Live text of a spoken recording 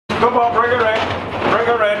Come on, bring her in. Bring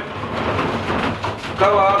her in.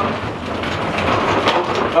 Go on.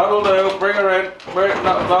 That'll do. Bring her in. Wait,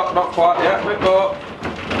 not quite yet. Bit more.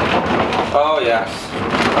 Oh yes.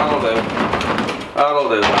 That'll do. That'll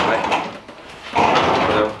do, baby.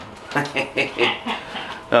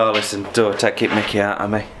 Oh, listen, do take it Mickey out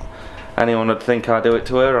of me. Anyone would think I do it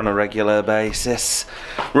to her on a regular basis.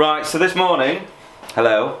 Right, so this morning,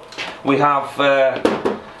 hello, we have,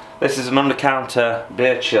 this is an under-counter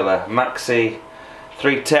beer chiller, Maxi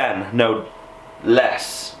 310, no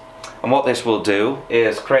less. And what this will do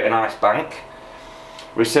is create an ice bank,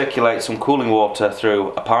 recirculate some cooling water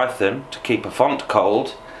through a python to keep a font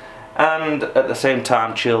cold, and at the same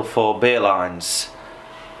time chill 4 beer lines,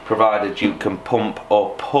 provided you can pump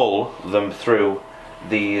or pull them through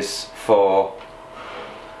these 4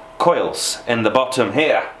 coils in the bottom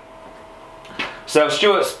here. So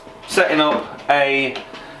Stuart's setting up an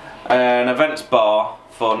events bar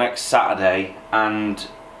for next Saturday, and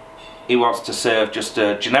he wants to serve just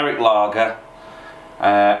a generic lager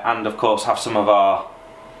and of course have some of our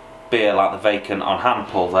beer like the vacant on hand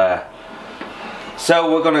pull there.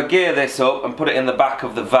 So we're going to gear this up and put it in the back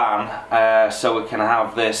of the van so we can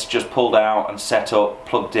have this just pulled out and set up,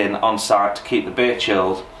 plugged in on site to keep the beer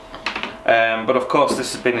chilled. But of course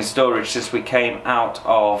this has been in storage since we came out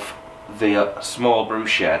of the small brew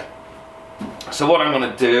shed. So what I'm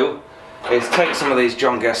going to do is take some of these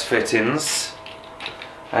John Guest fittings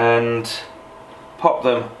and pop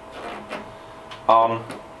them on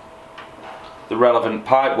the relevant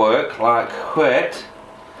pipework like quit.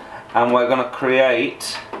 And we're going to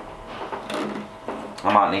create,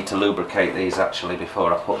 I might need to lubricate these actually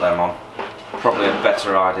before I put them on, probably a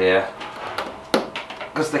better idea,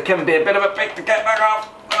 because they can be a bit of a pick to get back off.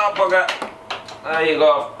 Oh bugger, there you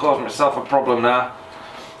go, I've caused myself a problem now.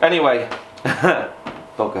 Anyway,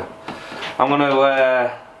 bugger,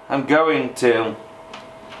 I'm going to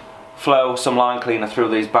flow some line cleaner through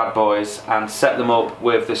these bad boys and set them up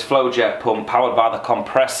with this flow jet pump powered by the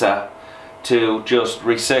compressor to just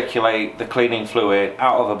recirculate the cleaning fluid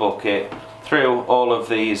out of a bucket through all of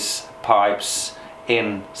these pipes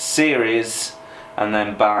in series and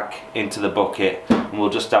then back into the bucket, and we'll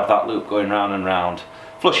just have that loop going round and round.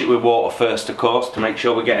 Flush it with water first of course to make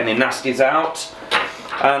sure we get any nasties out,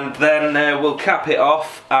 and then we'll cap it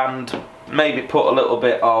off and maybe put a little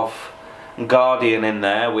bit of Guardian in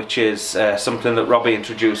there, which is something that Robbie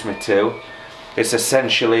introduced me to. It's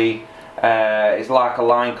essentially it's like a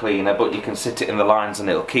line cleaner, but you can sit it in the lines and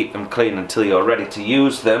it'll keep them clean until you're ready to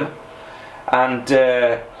use them. And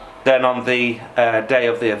then on the day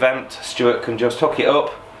of the event, Stuart can just hook it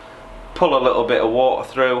up, pull a little bit of water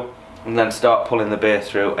through, and then start pulling the beer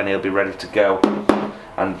through, and he'll be ready to go.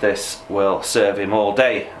 And this will serve him all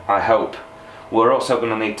day, I hope. We're also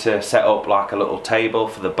going to need to set up like a little table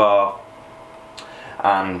for the bar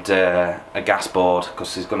and a gas board,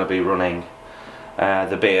 because he's going to be running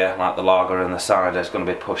the beer, like the lager and the cider, is going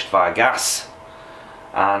to be pushed via gas,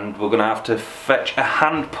 and we're going to have to fetch a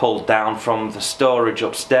hand pull down from the storage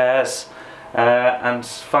upstairs and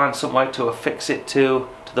find some way to affix it to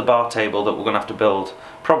the bar table that we're going to have to build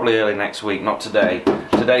probably early next week, not today.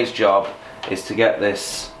 Today's job is to get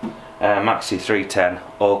this Maxi 310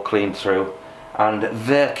 all cleaned through and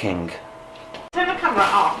working. Turn the camera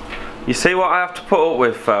off. You see what I have to put up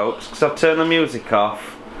with, folks, because I've turned the music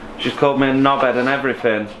off. She's called me a knobhead and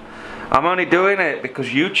everything. I'm only doing it because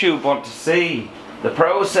YouTube want to see the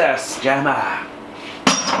process, Gemma.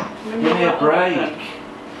 Give me a break.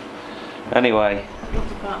 Anyway,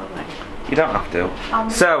 you don't have to.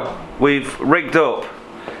 So, we've rigged up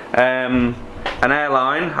an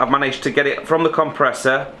airline. I've managed to get it from the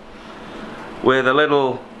compressor with a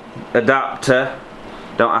little adapter.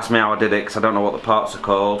 Don't ask me how I did it because I don't know what the parts are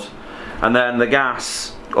called. And then the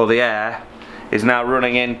gas, or the air, is now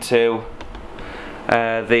running into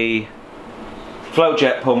the flow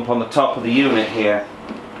jet pump on the top of the unit here.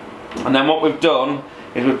 And then what we've done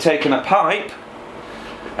is we've taken a pipe,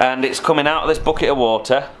 and it's coming out of this bucket of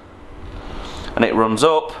water, and it runs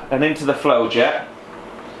up and into the flow jet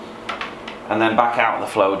and then back out of the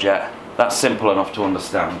flow jet. That's simple enough to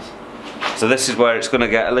understand. So this is where it's going to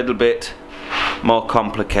get a little bit more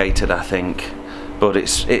complicated, I think, but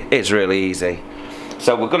it's really easy.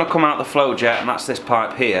 So we're going to come out the flow jet, and that's this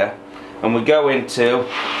pipe here, and we go into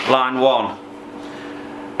line 1,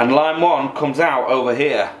 and line 1 comes out over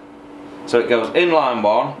here. So it goes in line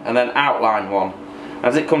 1 and then out line 1.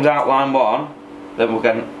 As it comes out line 1, then we're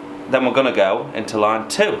going to go into line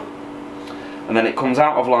 2, and then it comes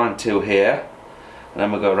out of line 2 here, and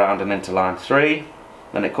then we go around and into line 3.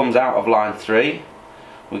 Then it comes out of line 3,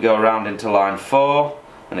 we go around into line 4,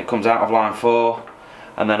 and it comes out of line 4,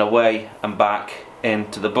 and then away and back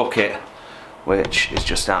into the bucket, which is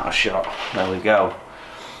just out of shot. There we go.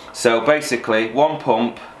 So basically one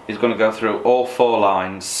pump is going to go through all 4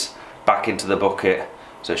 lines back into the bucket,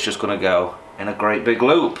 so it's just going to go in a great big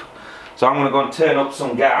loop. So I'm going to go and turn up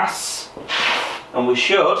some gas, and we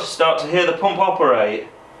should start to hear the pump operate.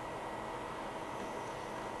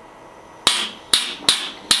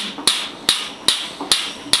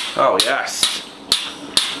 Oh yes,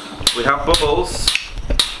 we have bubbles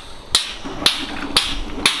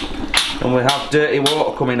and we have dirty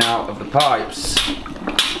water coming out of the pipes,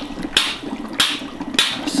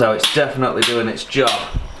 so it's definitely doing its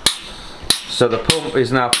job. So the pump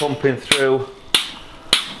is now pumping through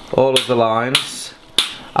all of the lines.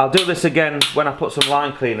 I'll do this again when I put some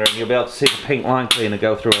line cleaner in. You'll be able to see the pink line cleaner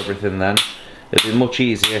go through everything then. It'll be much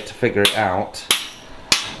easier to figure it out.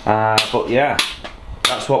 But yeah,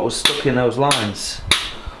 that's what was stuck in those lines.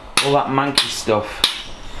 All that manky stuff.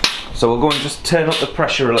 So we'll go and just turn up the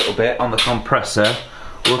pressure a little bit on the compressor.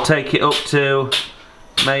 We'll take it up to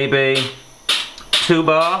maybe 2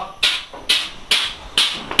 bar.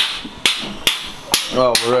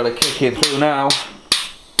 Oh, we're really kicking through now.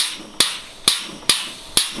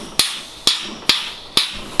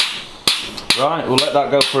 Right, we'll let that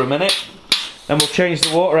go for a minute. Then we'll change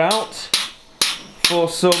the water out for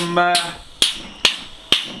some line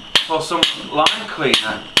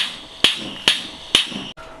cleaner.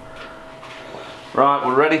 Right,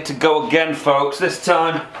 we're ready to go again, folks. This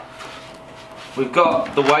time we've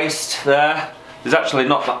got the waste there. There's actually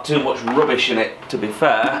not that too much rubbish in it, to be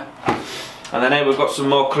fair. And then here we've got some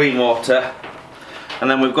more clean water.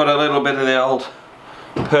 And then we've got a little bit of the old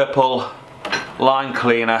purple line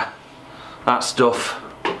cleaner, that stuff.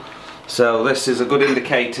 So this is a good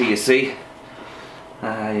indicator, you see.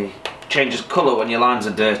 It changes colour when your lines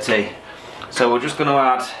are dirty. So we're just going to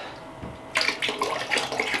add...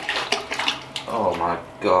 Oh my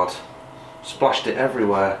god, splashed it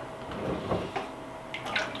everywhere.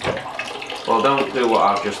 Well, don't do what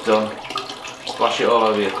I've just done. Splash it all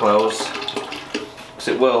over your clothes, because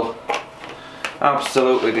it will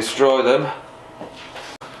absolutely destroy them.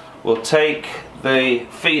 We'll take the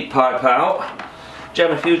feed pipe out.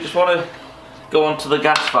 Jem, if you just want to go onto the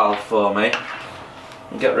gas valve for me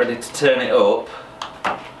and get ready to turn it up.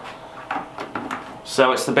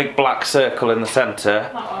 So it's the big black circle in the centre.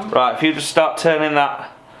 Right, if you just start turning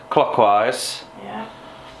that clockwise, yeah.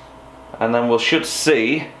 And then we should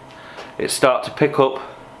see it start to pick up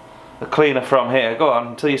the cleaner from here. Go on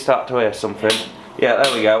until you start to hear something. Yeah,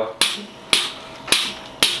 there we go.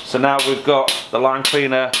 So now we've got the line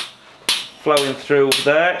cleaner flowing through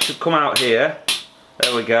there. It should come out here.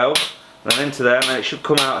 There we go. And then into there, and then it should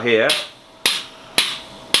come out here.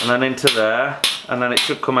 And then into there, and then it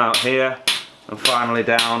should come out here. And finally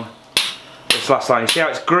down this last line. You see how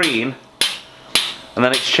it's green and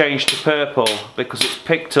then it's changed to purple because it's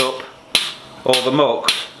picked up all the muck.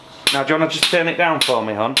 Now do you want to just turn it down for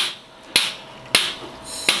me, hon?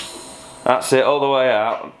 That's it, all the way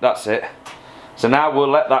out. That's it. So now we'll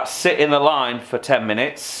let that sit in the line for 10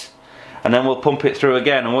 minutes and then we'll pump it through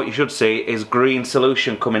again, and what you should see is green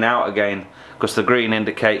solution coming out again, because the green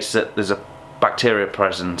indicates that there's a bacteria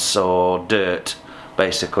presence or dirt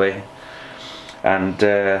basically. And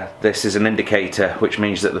this is an indicator, which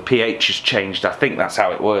means that the pH has changed. I think that's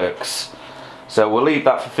how it works. So we'll leave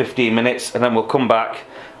that for 15 minutes and then we'll come back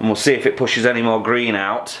and we'll see if it pushes any more green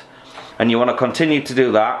out. And you want to continue to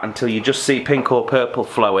do that until you just see pink or purple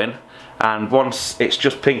flowing. And once it's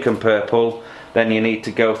just pink and purple, then you need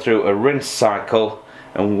to go through a rinse cycle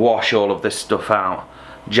and wash all of this stuff out.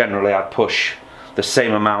 Generally I'd push the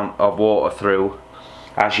same amount of water through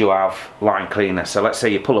as you have line cleaner. So let's say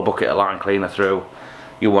you pull a bucket of line cleaner through,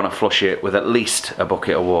 you want to flush it with at least a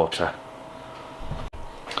bucket of water.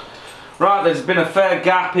 Right, there's been a fair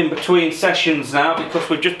gap in between sessions now because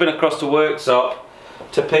we've just been across the workshop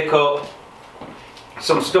to pick up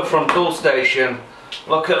some stuff from Tool Station.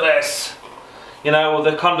 Look at this. You know,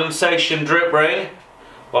 the condensation drip ring.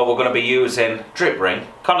 Well, we're going to be using drip ring,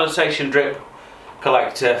 condensation drip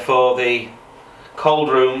collector for the cold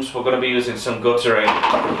rooms. We're going to be using some guttering, so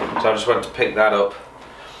I just went to pick that up.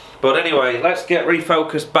 But anyway, let's get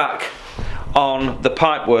refocused back on the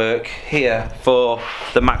pipe work here for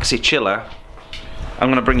the Maxi chiller. I'm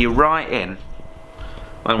going to bring you right in.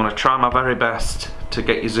 I'm going to try my very best to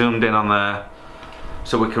get you zoomed in on there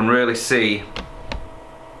so we can really see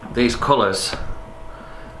these colours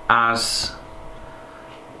as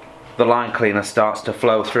the line cleaner starts to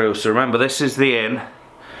flow through. So remember, this is the in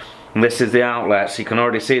and this is the outlet, so you can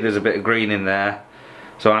already see there's a bit of green in there.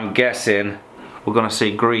 So I'm guessing we're going to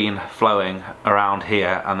see green flowing around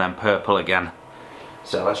here and then purple again.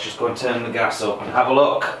 So let's just go and turn the gas up and have a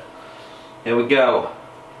look. Here we go.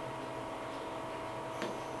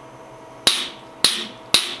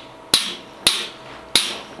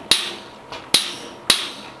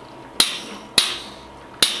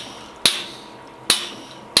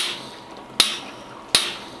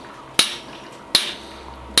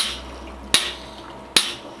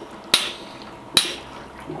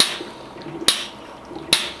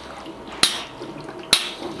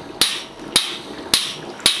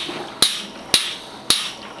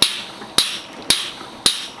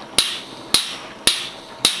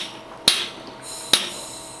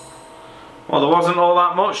 Well, there wasn't all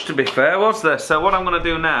that much, to be fair, was there? So what I'm going to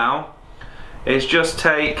do now is just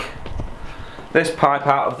take this pipe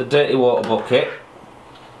out of the dirty water bucket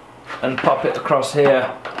and pop it across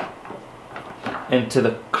here into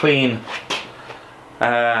the cleaning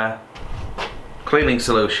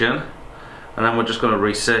solution, and then we're just going to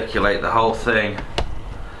recirculate the whole thing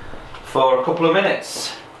for a couple of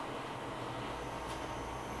minutes.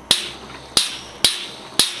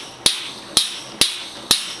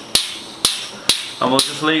 And we'll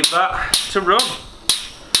just leave that to run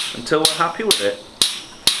until we're happy with it.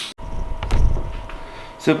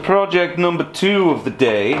 So project number 2 of the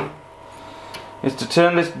day is to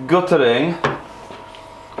turn this gutteria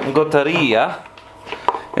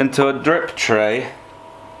into a drip tray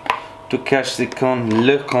to catch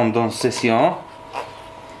le condensation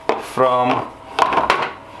from,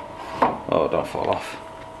 oh, don't fall off,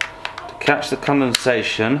 to catch the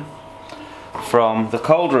condensation from the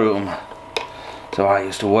cold room. So I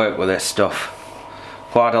used to work with this stuff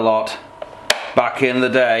quite a lot back in the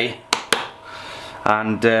day,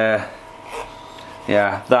 and yeah,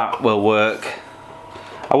 that will work.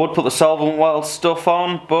 I would put the solvent well stuff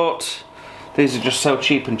on, but these are just so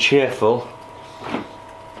cheap and cheerful,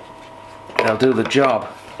 they'll do the job.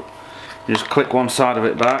 You just click one side of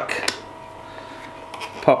it back,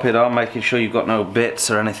 pop it on, making sure you've got no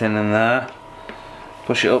bits or anything in there,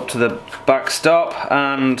 push it up to the backstop,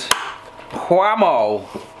 and whammo!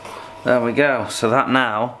 There we go. So that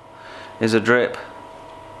now is a drip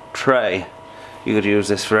tray. You could use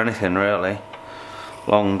this for anything really.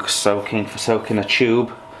 Long soaking, for soaking a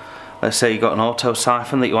tube. Let's say you've got an auto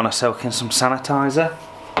siphon that you want to soak in some sanitizer.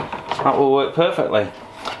 That will work perfectly.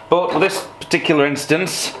 But for this particular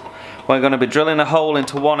instance, we're going to be drilling a hole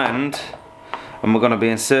into one end, and we're going to be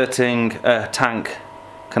inserting a tank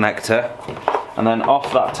connector, and then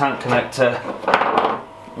off that tank connector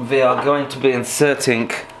we are going to be inserting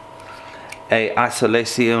a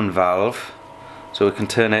isolation valve, so we can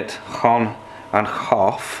turn it on and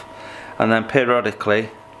off, and then periodically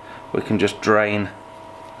we can just drain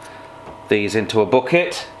these into a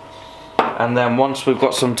bucket, and then once we've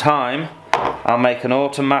got some time I'll make an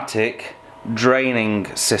automatic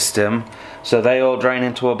draining system, so they all drain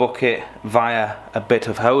into a bucket via a bit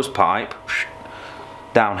of hose pipe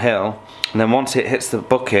downhill, and then once it hits the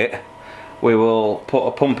bucket we will put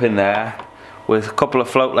a pump in there with a couple of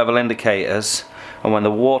float level indicators, and when the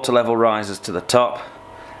water level rises to the top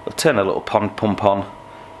we'll turn a little pump on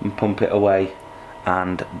and pump it away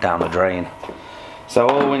and down the drain. So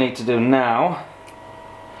all we need to do now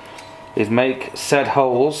is make said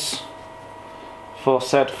holes for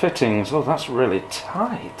said fittings. Oh, that's really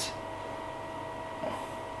tight.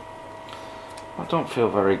 I don't feel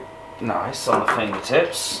very nice on the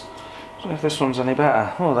fingertips. I don't know if this one's any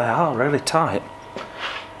better. Oh, they are really tight.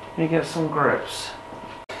 You get some grips.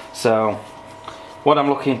 So what I'm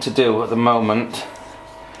looking to do at the moment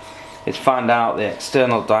is find out the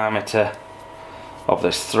external diameter of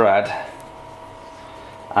this thread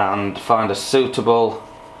and find a suitable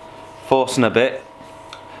Forstner bit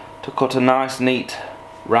to cut a nice neat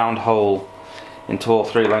round hole into all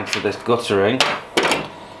 3 lengths of this guttering.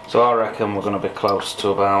 So I reckon we're going to be close to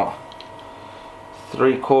about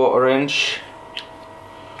 3/4 inch,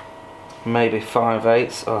 maybe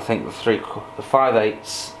 5/8. I think the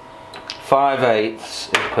 5/8 is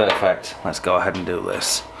perfect. Let's go ahead and do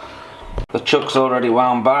this. The chuck's already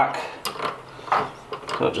wound back,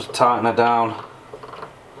 so just tighten her down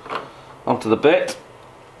onto the bit.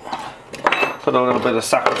 Put a little bit of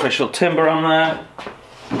sacrificial timber on there.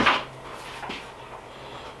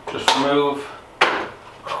 Just remove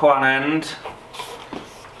one end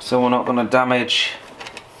so we're not going to damage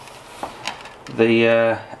the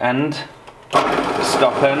end, the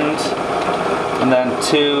stop end, and then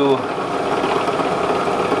to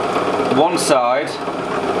one side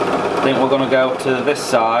I think we're going to go to this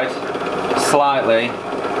side slightly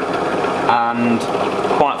and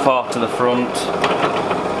quite far to the front.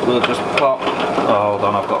 We'll just pop, oh hold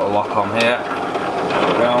on, I've got a lock on here. There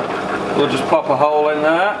we go. We'll just pop a hole in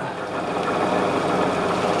there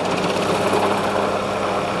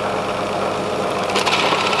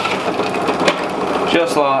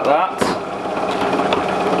Just like that.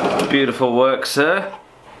 Beautiful work, sir.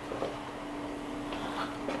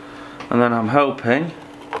 And then I'm hoping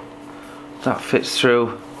that fits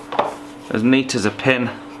through as neat as a pin.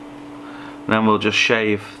 And then we'll just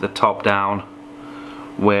shave the top down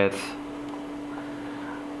with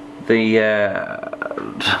the I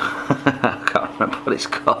can't remember what it's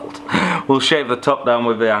called. We'll shave the top down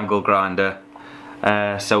with the angle grinder,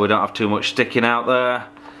 so we don't have too much sticking out there,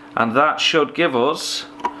 and that should give us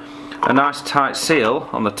a nice tight seal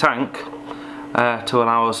on the tank to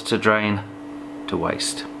allow us to drain to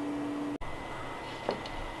waste.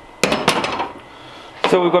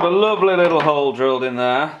 So we've got a lovely little hole drilled in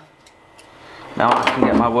there. Now I can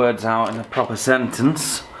get my words out in a proper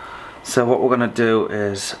sentence. So what we're going to do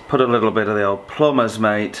is put a little bit of the old plumber's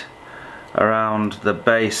mate around the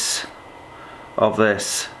base of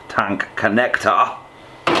this tank connector.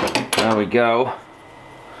 There we go.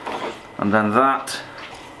 And then that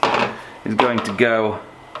is going to go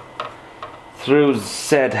through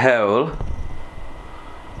said hole,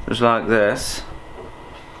 just like this.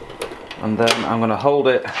 And then I'm going to hold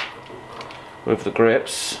it with the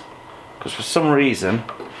grips, because for some reason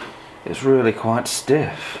it's really quite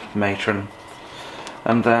stiff, matron.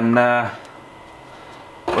 And then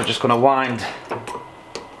we're just going to wind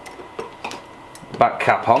the back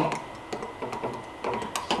cap on,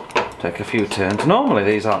 take a few turns. Normally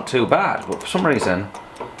these aren't too bad, but for some reason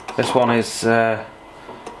this one is a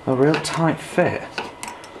real tight fit,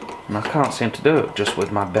 and I can't seem to do it just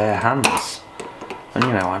with my bare hands. And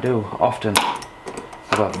you know, I do often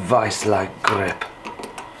have a vice-like grip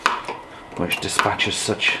which dispatches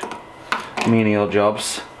such menial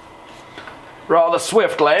jobs rather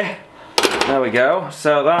swiftly. There we go.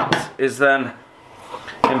 So that is then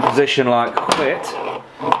in position like quit.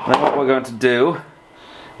 Then what we're going to do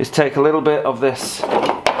is take a little bit of this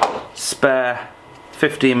spare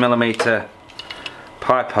 15mm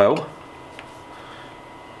pipe hole,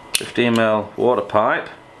 15mm water pipe.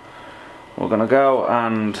 We're going to go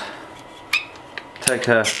and take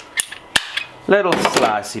a little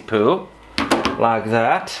slicey poo like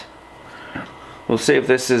that. We'll see if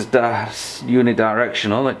this is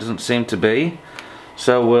unidirectional. It doesn't seem to be,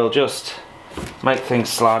 so we'll just make things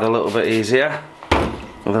slide a little bit easier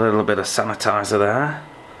with a little bit of sanitizer there,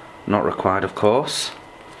 not required of course.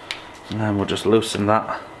 And then we'll just loosen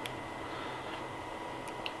that.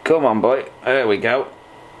 Come on boy, there we go.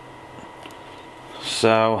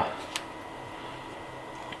 So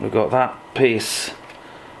we've got that piece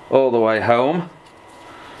all the way home,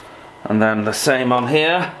 and then the same on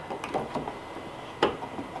here.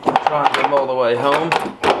 Try them all the way home.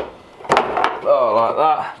 Oh, like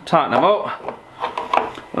that. Tighten them up,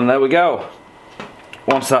 and there we go.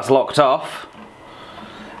 Once that's locked off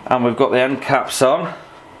and we've got the end caps on,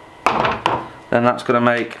 then that's going to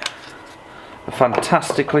make a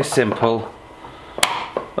fantastically simple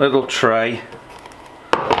little tray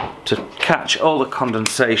to catch all the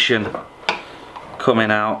condensation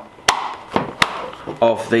coming out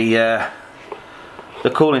of the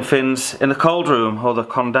cooling fins in the cold room, or the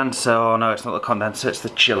condenser. Oh no, it's not the condenser, it's the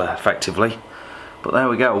chiller effectively. But there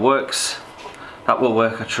we go, works. That will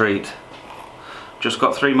work a treat. Just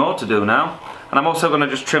got 3 more to do now, and I'm also going to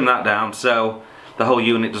just trim that down so the whole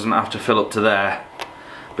unit doesn't have to fill up to there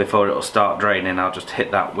before it'll start draining. I'll just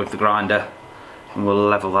hit that with the grinder and we'll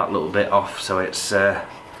level that little bit off so it's a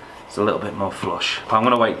little bit more flush. But I'm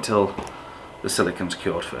going to wait until the silicon's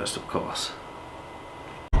cured first, of course.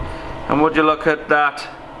 And would you look at that,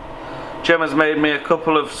 Gemma's made me a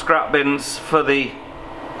couple of scrap bins for the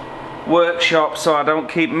workshop so I don't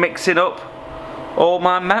keep mixing up all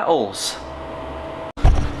my metals.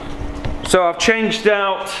 So I've changed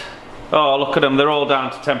out, oh look at them, they're all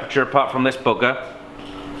down to temperature apart from this bugger.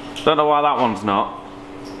 Don't know why that one's not.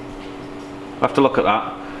 I'll have to look at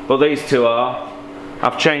that. But these two are.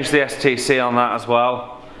 I've changed the STC on that as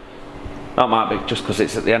well. That might be just because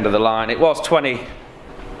it's at the end of the line. It was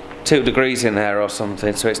 22 degrees in there or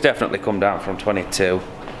something, so it's definitely come down from 22.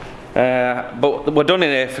 But we're done in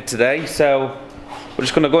here for today, so we're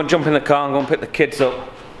just going to go and jump in the car and go and pick the kids up.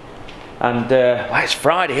 And well, it's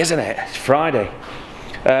Friday, isn't it? It's Friday.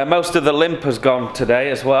 Most of the limp has gone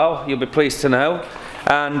today as well, you'll be pleased to know.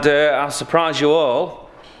 And I'll surprise you all.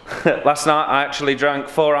 Last night I actually drank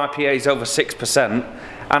 4 IPAs over 6%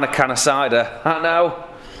 and a can of cider. I know,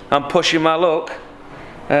 I'm pushing my luck.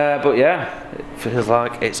 But yeah, it feels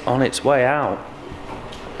like it's on its way out.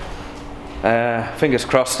 Fingers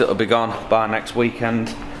crossed it'll be gone by next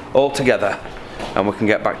weekend altogether, and we can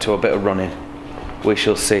get back to a bit of running. We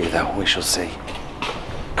shall see though, we shall see.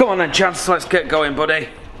 Come on then Chance, let's get going buddy.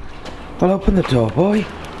 Well, open the door boy.